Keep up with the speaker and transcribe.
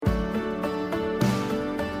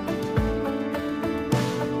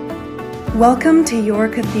Welcome to Your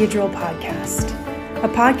Cathedral Podcast, a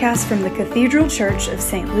podcast from the Cathedral Church of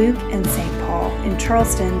St. Luke and St. Paul in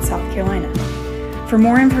Charleston, South Carolina. For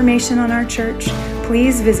more information on our church,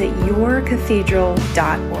 please visit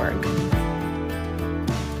yourcathedral.org.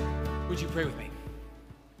 Would you pray with me?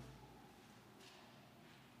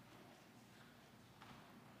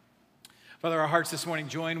 Father, our hearts this morning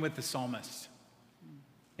join with the psalmist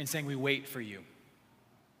in saying we wait for you.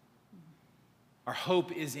 Our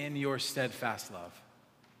hope is in your steadfast love.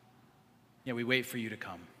 Yet we wait for you to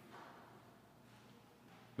come.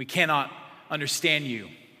 We cannot understand you.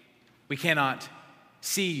 We cannot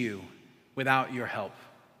see you without your help.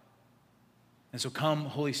 And so come,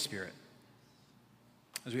 Holy Spirit,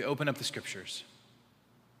 as we open up the scriptures,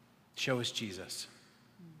 show us Jesus.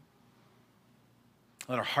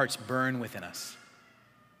 Let our hearts burn within us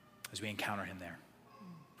as we encounter him there.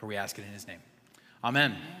 For we ask it in his name.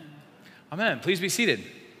 Amen. Amen. Please be seated.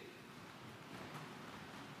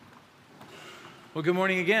 Well, good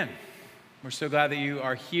morning again. We're so glad that you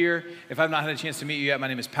are here. If I've not had a chance to meet you yet, my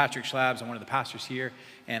name is Patrick Schlabs. I'm one of the pastors here,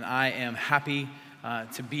 and I am happy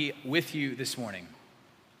to be with you this morning.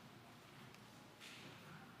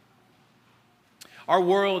 Our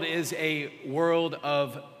world is a world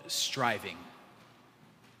of striving.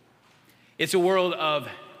 It's a world of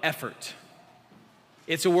effort.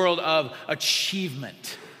 It's a world of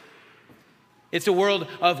achievement. It's a world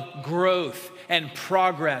of growth and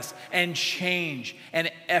progress and change and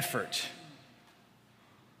effort.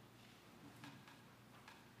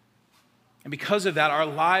 And because of that, our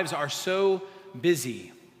lives are so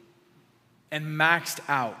busy and maxed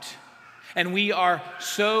out. And we are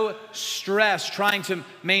so stressed trying to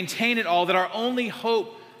maintain it all that our only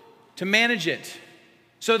hope to manage it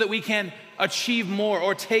so that we can achieve more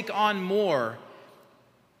or take on more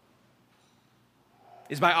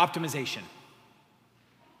is by optimization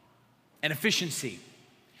and efficiency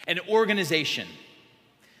and organization.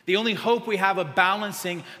 The only hope we have of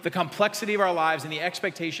balancing the complexity of our lives and the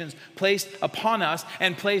expectations placed upon us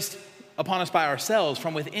and placed upon us by ourselves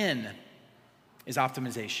from within is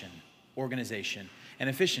optimization, organization, and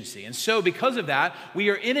efficiency. And so because of that,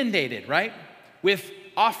 we are inundated, right, with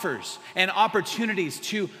offers and opportunities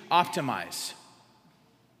to optimize.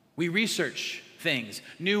 We research things,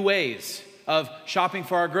 new ways of shopping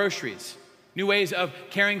for our groceries, new ways of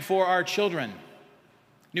caring for our children,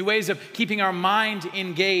 new ways of keeping our mind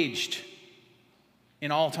engaged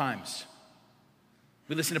in all times.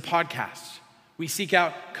 We listen to podcasts. We seek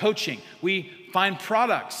out coaching. We find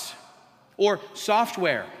products or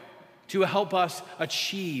software to help us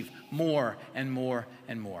achieve more and more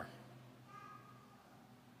and more.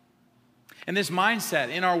 And this mindset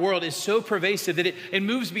in our world is so pervasive that it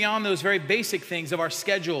moves beyond those very basic things of our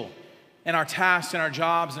schedule and our tasks and our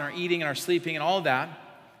jobs and our eating and our sleeping and all of that.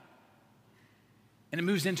 And it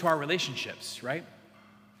moves into our relationships, right?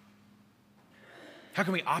 How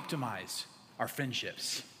can we optimize our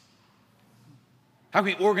friendships? How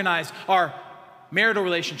can we organize our marital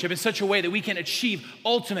relationship in such a way that we can achieve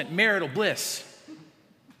ultimate marital bliss?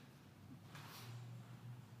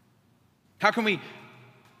 How can we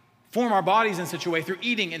form our bodies in such a way through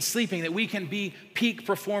eating and sleeping that we can be peak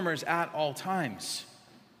performers at all times?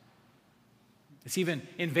 It's even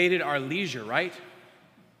invaded our leisure, right?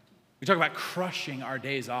 We talk about crushing our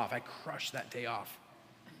days off. I crush that day off.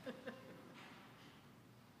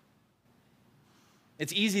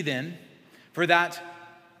 It's easy then for that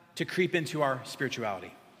to creep into our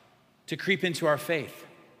spirituality, to creep into our faith.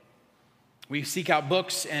 We seek out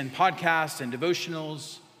books and podcasts and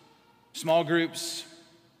devotionals, small groups,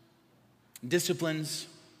 disciplines,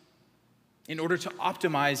 in order to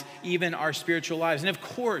optimize even our spiritual lives. And of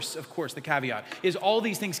course, the caveat is all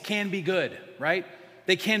these things can be good, right?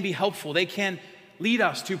 They can be helpful. They can lead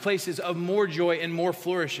us to places of more joy and more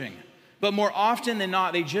flourishing. But more often than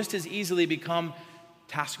not, they just as easily become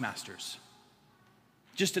taskmasters.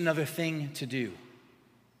 Just another thing to do.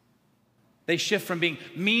 They shift from being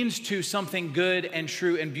means to something good and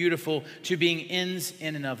true and beautiful to being ends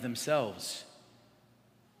in and of themselves.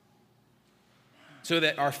 So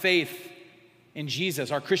that our faith in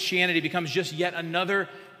Jesus, our Christianity, becomes just yet another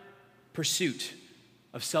pursuit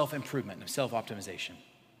of self-improvement, of self-optimization.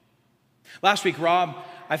 Last week, Rob,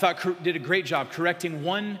 I thought, did a great job correcting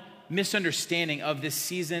one misunderstanding of this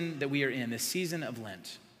season that we are in, this season of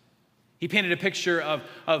Lent. He painted a picture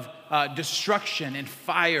of destruction and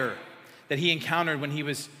fire that he encountered when he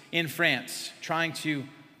was in France trying to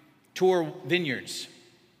tour vineyards.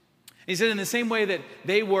 He said in the same way that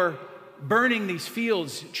they were burning these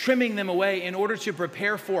fields, trimming them away in order to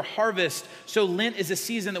prepare for harvest. So Lent is a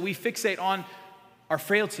season that we fixate on our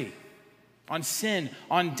frailty, on sin,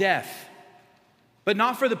 on death. But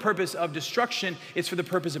not for the purpose of destruction, it's for the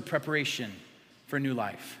purpose of preparation for a new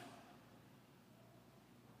life.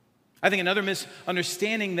 I think another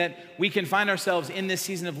misunderstanding that we can find ourselves in this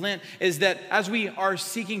season of Lent is that as we are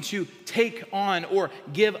seeking to take on or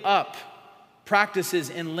give up practices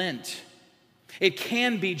in Lent, it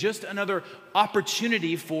can be just another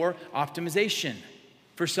opportunity for optimization,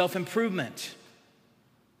 for self-improvement,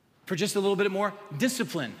 for just a little bit more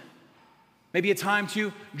discipline. Maybe a time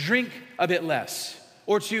to drink a bit less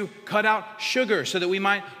or to cut out sugar so that we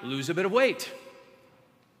might lose a bit of weight,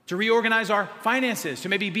 to reorganize our finances, to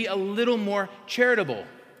maybe be a little more charitable,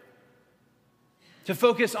 to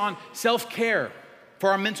focus on self-care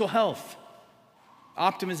for our mental health,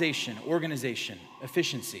 optimization, organization,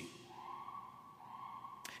 efficiency.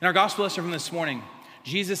 In our gospel lesson from this morning,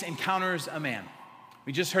 Jesus encounters a man.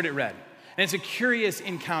 We just heard it read. And it's a curious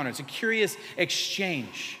encounter. It's a curious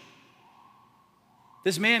exchange.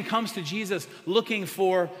 This man comes to Jesus looking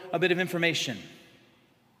for a bit of information,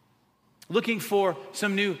 looking for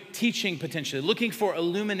some new teaching potentially, looking for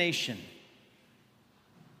illumination.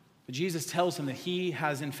 But Jesus tells him that he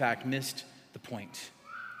has in fact missed the point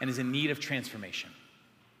and is in need of transformation.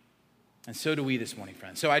 And so do we this morning,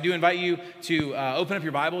 friends. So I do invite you to open up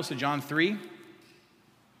your Bibles to John 3.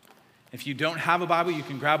 If you don't have a Bible, you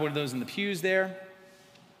can grab one of those in the pews there.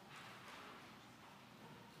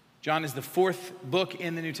 John is the fourth book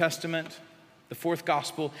in the New Testament, the fourth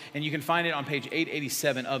gospel, and you can find it on page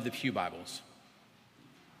 887 of the Pew Bibles.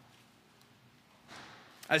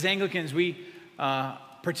 As Anglicans, we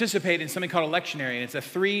participate in something called a lectionary, and it's a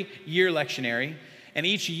 3-year lectionary. And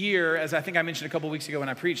each year, as I think I mentioned a couple weeks ago when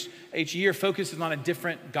I preached, each year focuses on a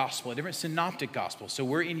different gospel, a different synoptic gospel. So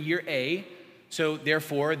we're in year A, so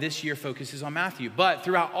therefore this year focuses on Matthew. But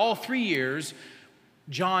throughout all 3 years,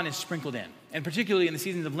 John is sprinkled in. And particularly in the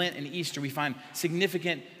seasons of Lent and Easter, we spend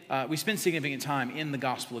significant time in the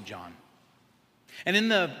Gospel of John. And in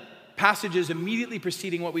the passages immediately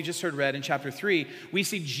preceding what we just heard read in chapter 3, we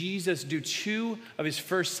see Jesus do 2 of his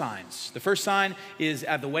first signs. The first sign is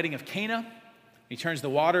at the wedding of Cana. He turns the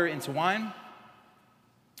water into wine.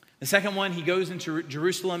 The second one, he goes into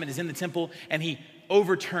Jerusalem and is in the temple, and he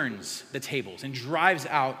overturns the tables and drives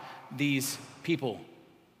out these people,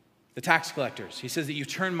 the tax collectors. He says that you've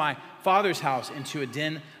turned my Father's house into a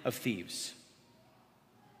den of thieves.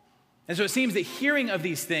 And so it seems that hearing of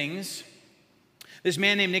these things, this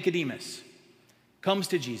man named Nicodemus comes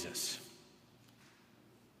to Jesus.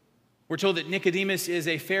 We're told that Nicodemus is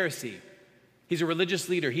a Pharisee. He's a religious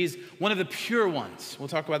leader. He's one of the pure ones. We'll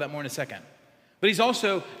talk about that more in a second. But he's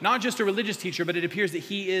also not just a religious teacher, but it appears that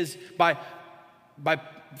he is, by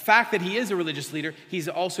fact that he is a religious leader, he's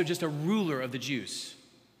also just a ruler of the Jews.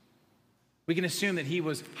 We can assume that he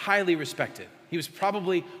was highly respected. He was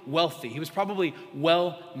probably wealthy. He was probably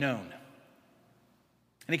well known.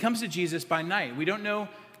 And he comes to Jesus by night. We don't know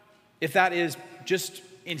if that is just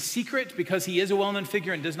in secret because he is a well-known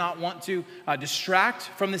figure and does not want to distract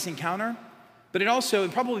from this encounter. But it also,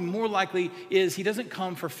 and probably more likely, is he doesn't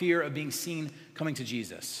come for fear of being seen coming to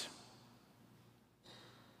Jesus.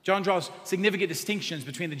 John draws significant distinctions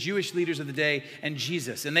between the Jewish leaders of the day and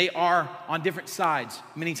Jesus, and they are on different sides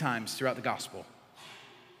many times throughout the gospel.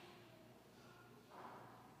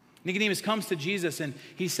 Nicodemus comes to Jesus and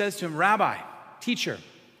he says to him, Rabbi, teacher,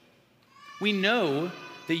 we know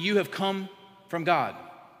that you have come from God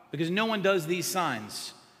because no one does these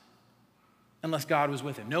signs unless God was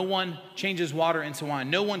with him. No one changes water into wine.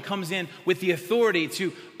 No one comes in with the authority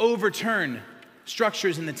to overturn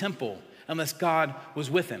structures in the temple unless God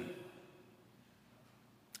was with him.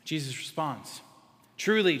 Jesus responds,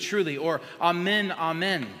 truly, truly, or amen,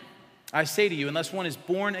 amen. I say to you, unless one is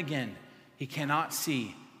born again, he cannot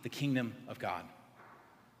see the kingdom of God.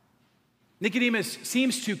 Nicodemus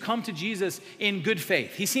seems to come to Jesus in good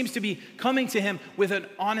faith. He seems to be coming to him with an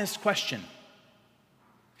honest question.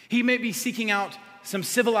 He may be seeking out some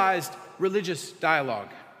civilized religious dialogue.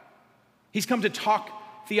 He's come to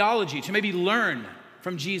talk theology, to maybe learn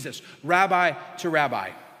from Jesus, rabbi to rabbi.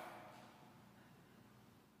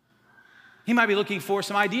 He might be looking for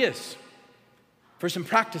some ideas, for some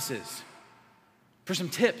practices, for some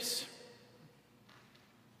tips,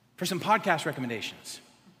 for some podcast recommendations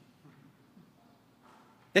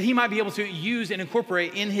that he might be able to use and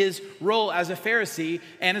incorporate in his role as a Pharisee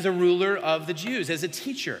and as a ruler of the Jews, as a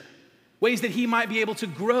teacher, ways that he might be able to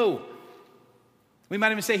grow. We might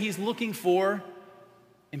even say he's looking for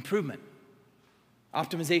improvement,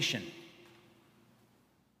 optimization.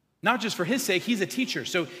 Not just for his sake, he's a teacher,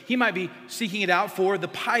 so he might be seeking it out for the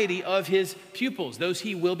piety of his pupils, those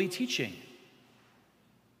he will be teaching.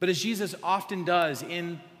 But as Jesus often does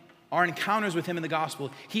in our encounters with him in the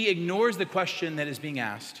gospel, he ignores the question that is being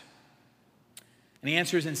asked, and he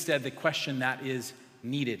answers instead the question that is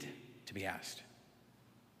needed to be asked.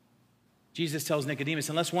 Jesus tells Nicodemus,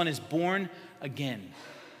 unless one is born again,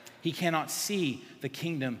 he cannot see the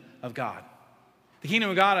kingdom of God. The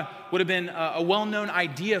kingdom of God would have been a well-known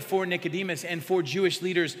idea for Nicodemus and for Jewish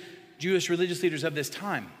leaders, Jewish religious leaders of this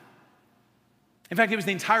time. In fact, it was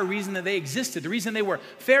the entire reason that they existed. The reason they were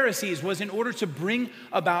Pharisees was in order to bring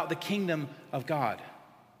about the kingdom of God.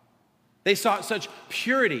 They sought such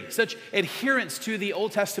purity, such adherence to the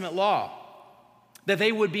Old Testament law, that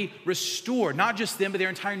they would be restored, not just them, but their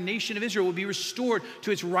entire nation of Israel would be restored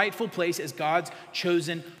to its rightful place as God's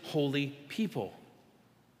chosen holy people.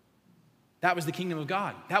 That was the kingdom of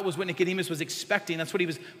God. That was what Nicodemus was expecting. That's what he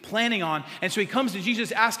was planning on. And so he comes to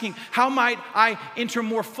Jesus asking, how might I enter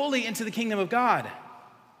more fully into the kingdom of God?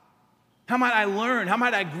 How might I learn? How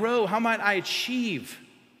might I grow? How might I achieve?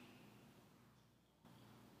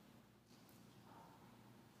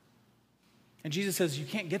 And Jesus says, you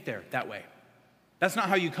can't get there that way. That's not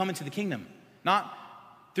how you come into the kingdom. Not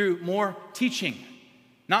through more teaching,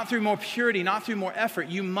 not through more purity, not through more effort.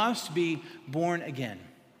 You must be born again.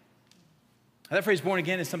 That phrase, born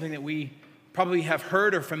again, is something that we probably have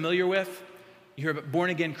heard or familiar with. You hear about born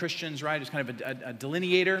again Christians, right? It's kind of a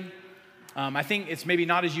delineator. I think it's maybe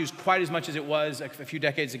not as used quite as much as it was a few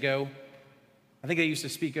decades ago. I think they used to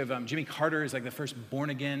speak of Jimmy Carter as like the first born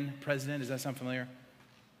again president. Does that sound familiar?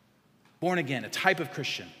 Born again, a type of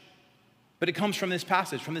Christian. But it comes from this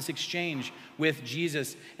passage, from this exchange with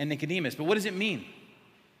Jesus and Nicodemus. But what does it mean?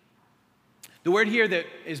 The word here that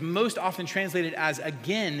is most often translated as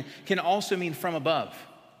again can also mean from above.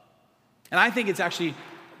 And I think it's actually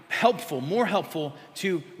helpful, more helpful,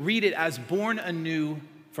 to read it as born anew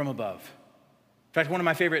from above. In fact, one of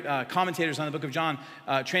my favorite commentators on the book of John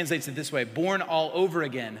translates it this way: born all over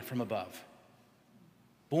again from above.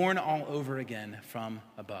 Born all over again from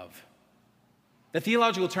above. The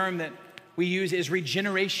theological term that we use is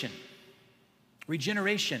regeneration.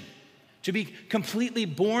 Regeneration. To be completely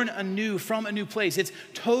born anew from a new place. It's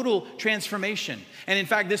total transformation. And in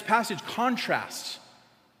fact, this passage contrasts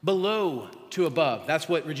below to above. That's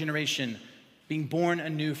what regeneration, being born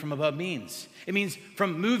anew from above, means. It means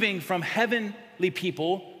from moving from heavenly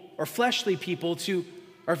people or fleshly people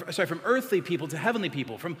from earthly people to heavenly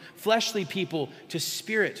people, from fleshly people to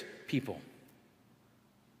spirit people.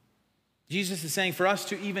 Jesus is saying for us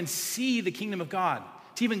to even see the kingdom of God,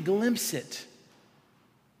 to even glimpse it,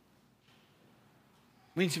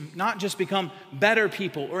 we need to not just become better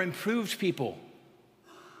people or improved people.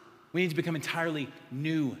 We need to become entirely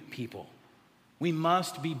new people. We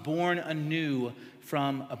must be born anew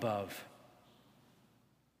from above.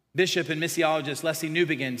 Bishop and missiologist Lesslie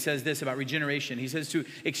Newbigin says this about regeneration. He says to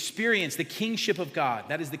experience the kingship of God,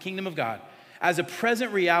 that is the kingdom of God, as a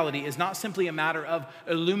present reality is not simply a matter of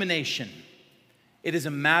illumination. It is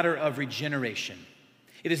a matter of regeneration.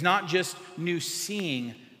 It is not just new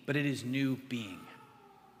seeing, but it is new being.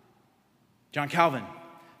 John Calvin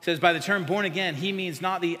says, by the term born again, he means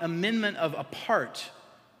not the amendment of a part,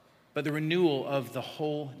 but the renewal of the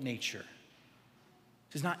whole nature.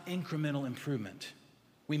 This is not incremental improvement.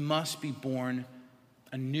 We must be born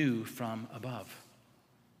anew from above.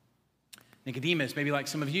 Nicodemus, maybe like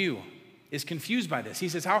some of you, is confused by this. He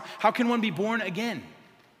says, how can one be born again?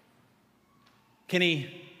 Can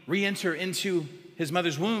he re-enter into his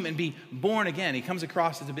mother's womb and be born again? He comes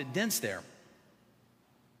across as a bit dense there.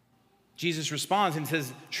 Jesus responds and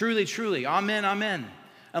says, truly, truly, amen, amen.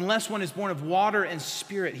 Unless one is born of water and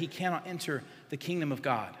spirit, he cannot enter the kingdom of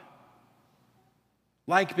God.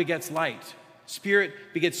 Like begets light. Spirit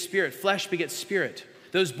begets spirit. Flesh begets spirit.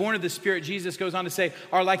 Those born of the Spirit, Jesus goes on to say,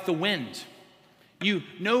 are like the wind. You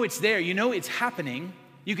know it's there. You know it's happening.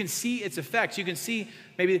 You can see its effects. You can see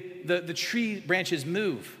maybe the tree branches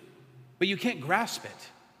move, but you can't grasp it.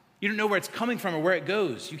 You don't know where it's coming from or where it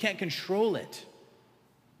goes. You can't control it.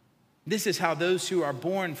 This is how those who are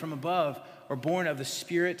born from above or born of the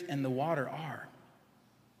Spirit and the water are.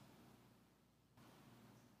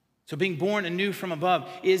 So being born anew from above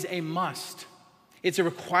is a must. It's a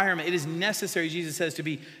requirement. It is necessary, Jesus says, to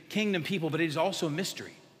be kingdom people, but it is also a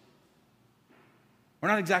mystery. We're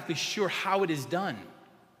not exactly sure how it is done.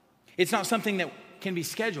 It's not something that can be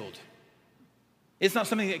scheduled. It's not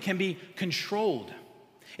something that can be controlled.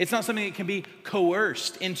 It's not something that can be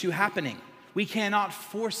coerced into happening. We cannot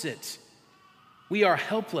force it. We are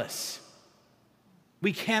helpless.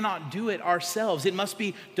 We cannot do it ourselves. It must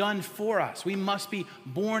be done for us. We must be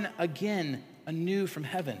born again, anew from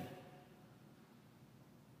heaven. It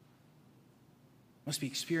must be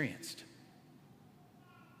experienced.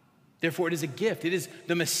 Therefore, it is a gift. It is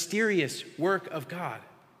the mysterious work of God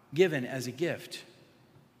given as a gift.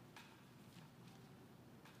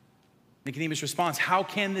 Nicodemus responds, how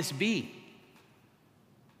can this be?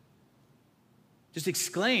 Just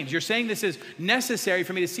exclaims, you're saying this is necessary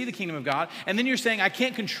for me to see the kingdom of God, and then you're saying I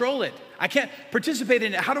can't control it. I can't participate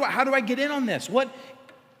in it. How do I get in on this? What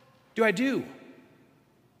do I do?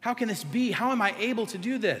 How can this be? How am I able to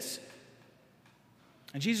do this?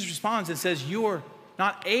 And Jesus responds and says, you're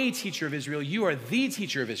not a teacher of Israel, you are the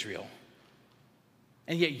teacher of Israel.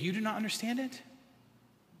 And yet you do not understand it?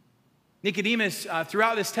 Nicodemus,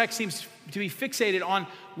 throughout this text, seems to be fixated on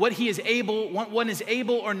what he is able, what one is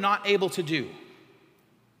able or not able to do.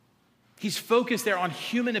 He's focused there on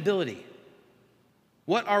human ability.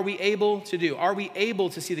 What are we able to do? Are we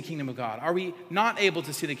able to see the kingdom of God? Are we not able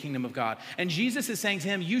to see the kingdom of God? And Jesus is saying to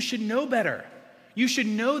him, you should know better. You should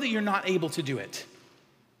know that you're not able to do it.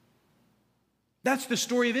 That's the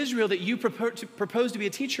story of Israel that you propose to be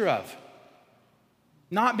a teacher of.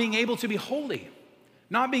 Not being able to be holy,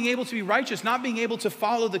 not being able to be righteous, not being able to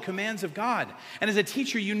follow the commands of God. And as a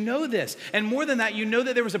teacher, you know this. And more than that, you know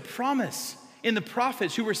that there was a promise in the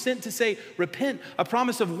prophets who were sent to say, repent, a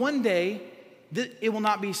promise of one day that it will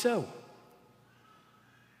not be so.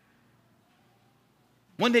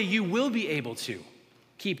 One day you will be able to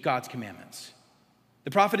keep God's commandments.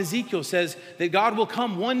 The prophet Ezekiel says that God will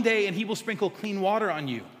come one day and he will sprinkle clean water on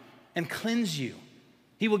you and cleanse you.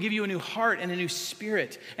 He will give you a new heart and a new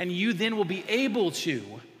spirit, and you then will be able to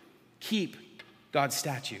keep God's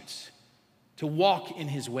statutes, to walk in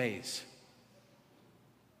his ways.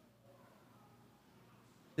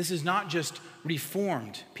 This is not just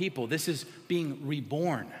reformed people. This is being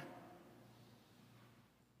reborn.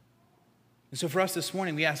 And so for us this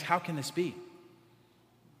morning, we ask, how can this be?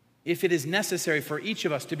 If it is necessary for each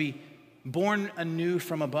of us to be born anew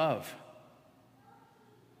from above,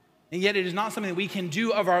 and yet it is not something that we can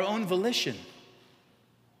do of our own volition,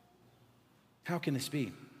 how can this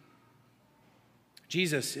be?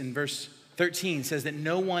 Jesus in verse 13 says that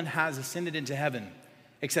no one has ascended into heaven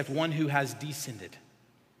except one who has descended,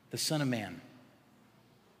 the Son of Man.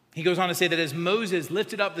 He goes on to say that as Moses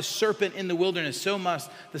lifted up the serpent in the wilderness, so must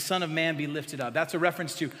the Son of Man be lifted up. That's a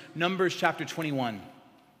reference to Numbers chapter 21.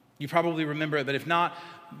 You probably remember it, but if not,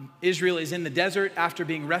 Israel is in the desert after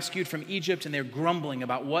being rescued from Egypt, and they're grumbling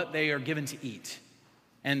about what they are given to eat.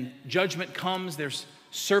 And judgment comes, there's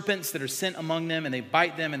serpents that are sent among them, and they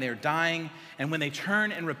bite them, and they're dying. And when they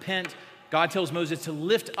turn and repent, God tells Moses to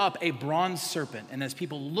lift up a bronze serpent, and as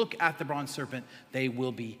people look at the bronze serpent, they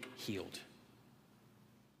will be healed.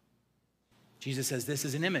 Jesus says, this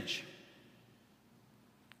is an image.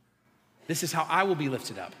 This is how I will be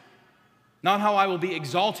lifted up. Not how I will be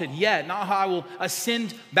exalted yet, not how I will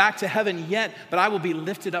ascend back to heaven yet, but I will be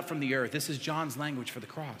lifted up from the earth. This is John's language for the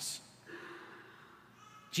cross.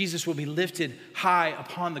 Jesus will be lifted high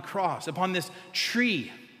upon the cross, upon this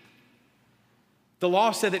tree. The law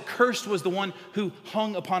said that cursed was the one who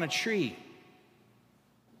hung upon a tree.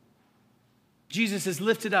 Jesus is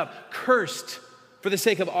lifted up, cursed for the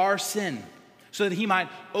sake of our sin, so that he might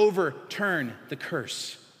overturn the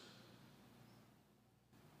curse.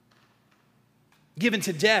 Given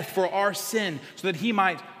to death for our sin, so that he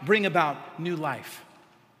might bring about new life.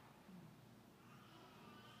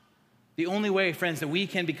 The only way, friends, that we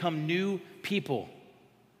can become new people,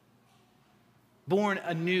 born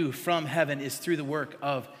anew from heaven, is through the work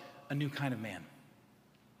of a new kind of man,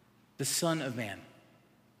 the Son of Man.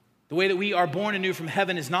 The way that we are born anew from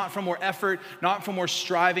heaven is not from more effort, not from more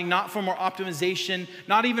striving, not from more optimization,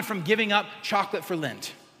 not even from giving up chocolate for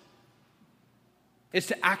Lent. It's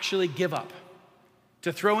to actually give up,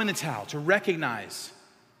 to throw in the towel, to recognize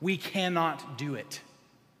we cannot do it.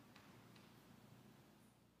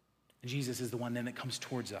 And Jesus is the one then that comes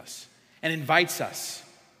towards us and invites us.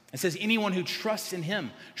 It says anyone who trusts in him,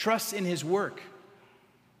 trusts in his work,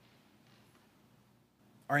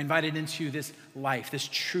 are invited into this life, this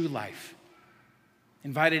true life.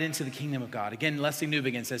 Invited into the kingdom of God. Again, Leslie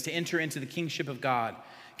Newbegin says to enter into the kingship of God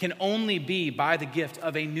can only be by the gift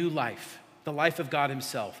of a new life, the life of God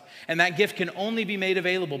himself. And that gift can only be made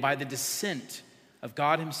available by the descent of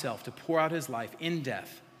God himself to pour out his life in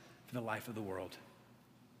death for the life of the world.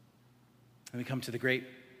 And we come to the great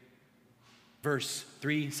verse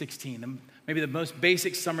 3:16, maybe the most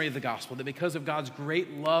basic summary of the gospel, that because of God's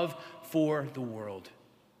great love for the world,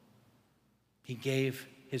 he gave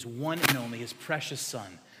his one and only, his precious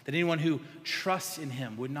son, that anyone who trusts in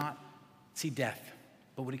him would not see death,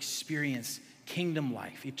 but would experience kingdom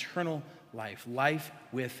life, eternal life, life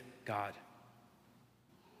with God.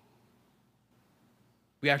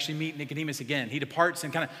 We actually meet Nicodemus again. He departs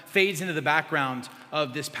and kind of fades into the background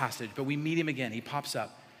of this passage, but we meet him again. He pops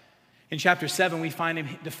up. In chapter 7, we find him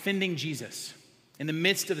defending Jesus in the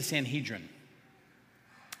midst of the Sanhedrin.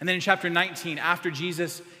 And then in chapter 19, after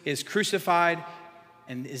Jesus is crucified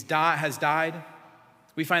and has died,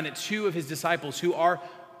 we find that two of his disciples, who are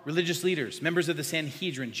religious leaders, members of the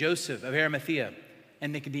Sanhedrin, Joseph of Arimathea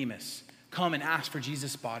and Nicodemus, come and ask for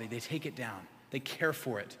Jesus' body. They take it down. They care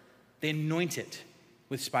for it. They anoint it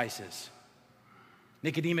with spices.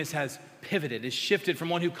 Nicodemus has pivoted, is shifted from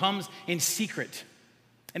one who comes in secret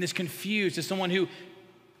and is confused to someone who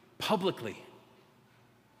publicly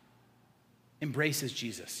embraces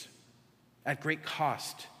Jesus at great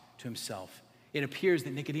cost to himself. It appears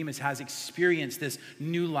that Nicodemus has experienced this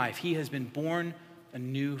new life. He has been born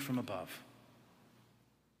anew from above.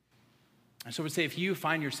 And so I would say, if you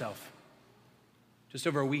find yourself just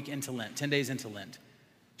over a week into Lent, 10 days into Lent,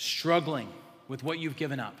 struggling with what you've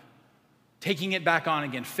given up, taking it back on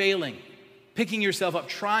again, failing, picking yourself up,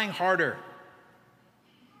 trying harder,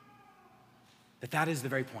 that is the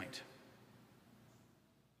very point.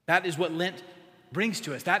 That is what Lent brings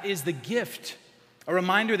to us. That is the gift, a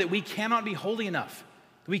reminder that we cannot be holy enough,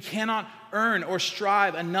 that we cannot earn or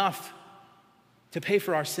strive enough to pay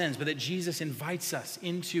for our sins, but that Jesus invites us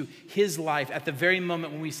into his life at the very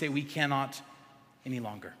moment when we say we cannot any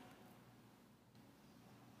longer.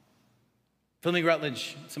 Fleming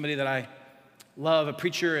Rutledge, somebody that I love, a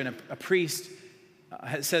preacher and a priest,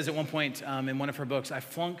 says at one point in one of her books, I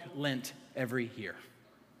flunk Lent every year.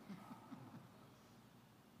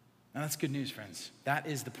 Now that's good news, friends. That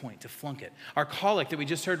is the point, to flunk it. Our collect that we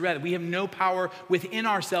just heard read, we have no power within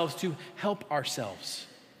ourselves to help ourselves.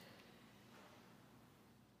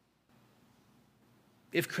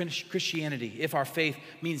 If Christianity, if our faith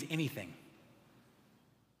means anything,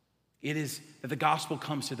 it is that the gospel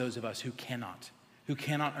comes to those of us who cannot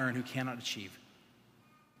earn, who cannot achieve.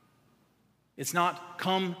 It's not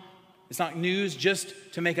news just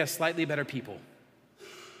to make us slightly better people,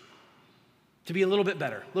 to be a little bit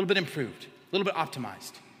better, a little bit improved, a little bit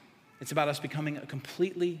optimized. It's about us becoming a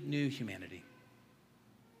completely new humanity.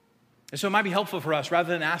 And so it might be helpful for us,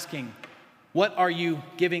 rather than asking, what are you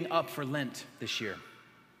giving up for Lent this year?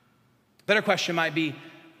 A better question might be,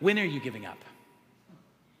 when are you giving up?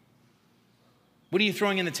 What are you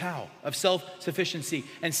throwing in the towel of self-sufficiency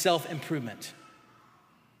and self-improvement?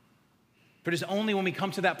 But it's only when we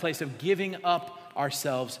come to that place of giving up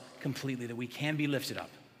ourselves completely that we can be lifted up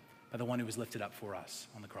by the one who was lifted up for us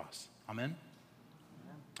on the cross. Amen?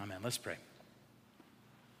 Amen. Let's pray.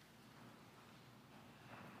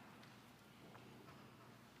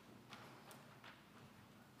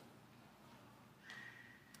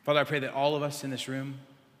 Father, I pray that all of us in this room,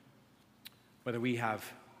 whether we have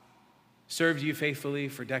served you faithfully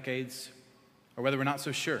for decades, or whether we're not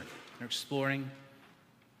so sure, and exploring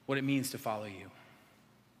what it means to follow you,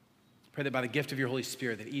 pray that by the gift of your Holy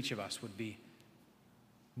Spirit that each of us would be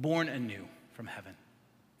born anew from heaven,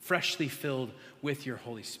 freshly filled with your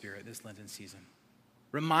Holy Spirit this Lenten season,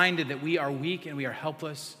 reminded that we are weak and we are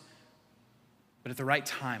helpless, but at the right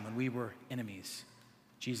time, when we were enemies,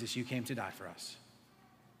 Jesus, you came to die for us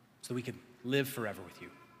so that we could live forever with you.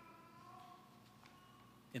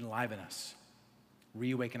 Enliven us,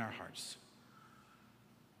 reawaken our hearts.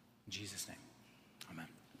 In Jesus' name, amen.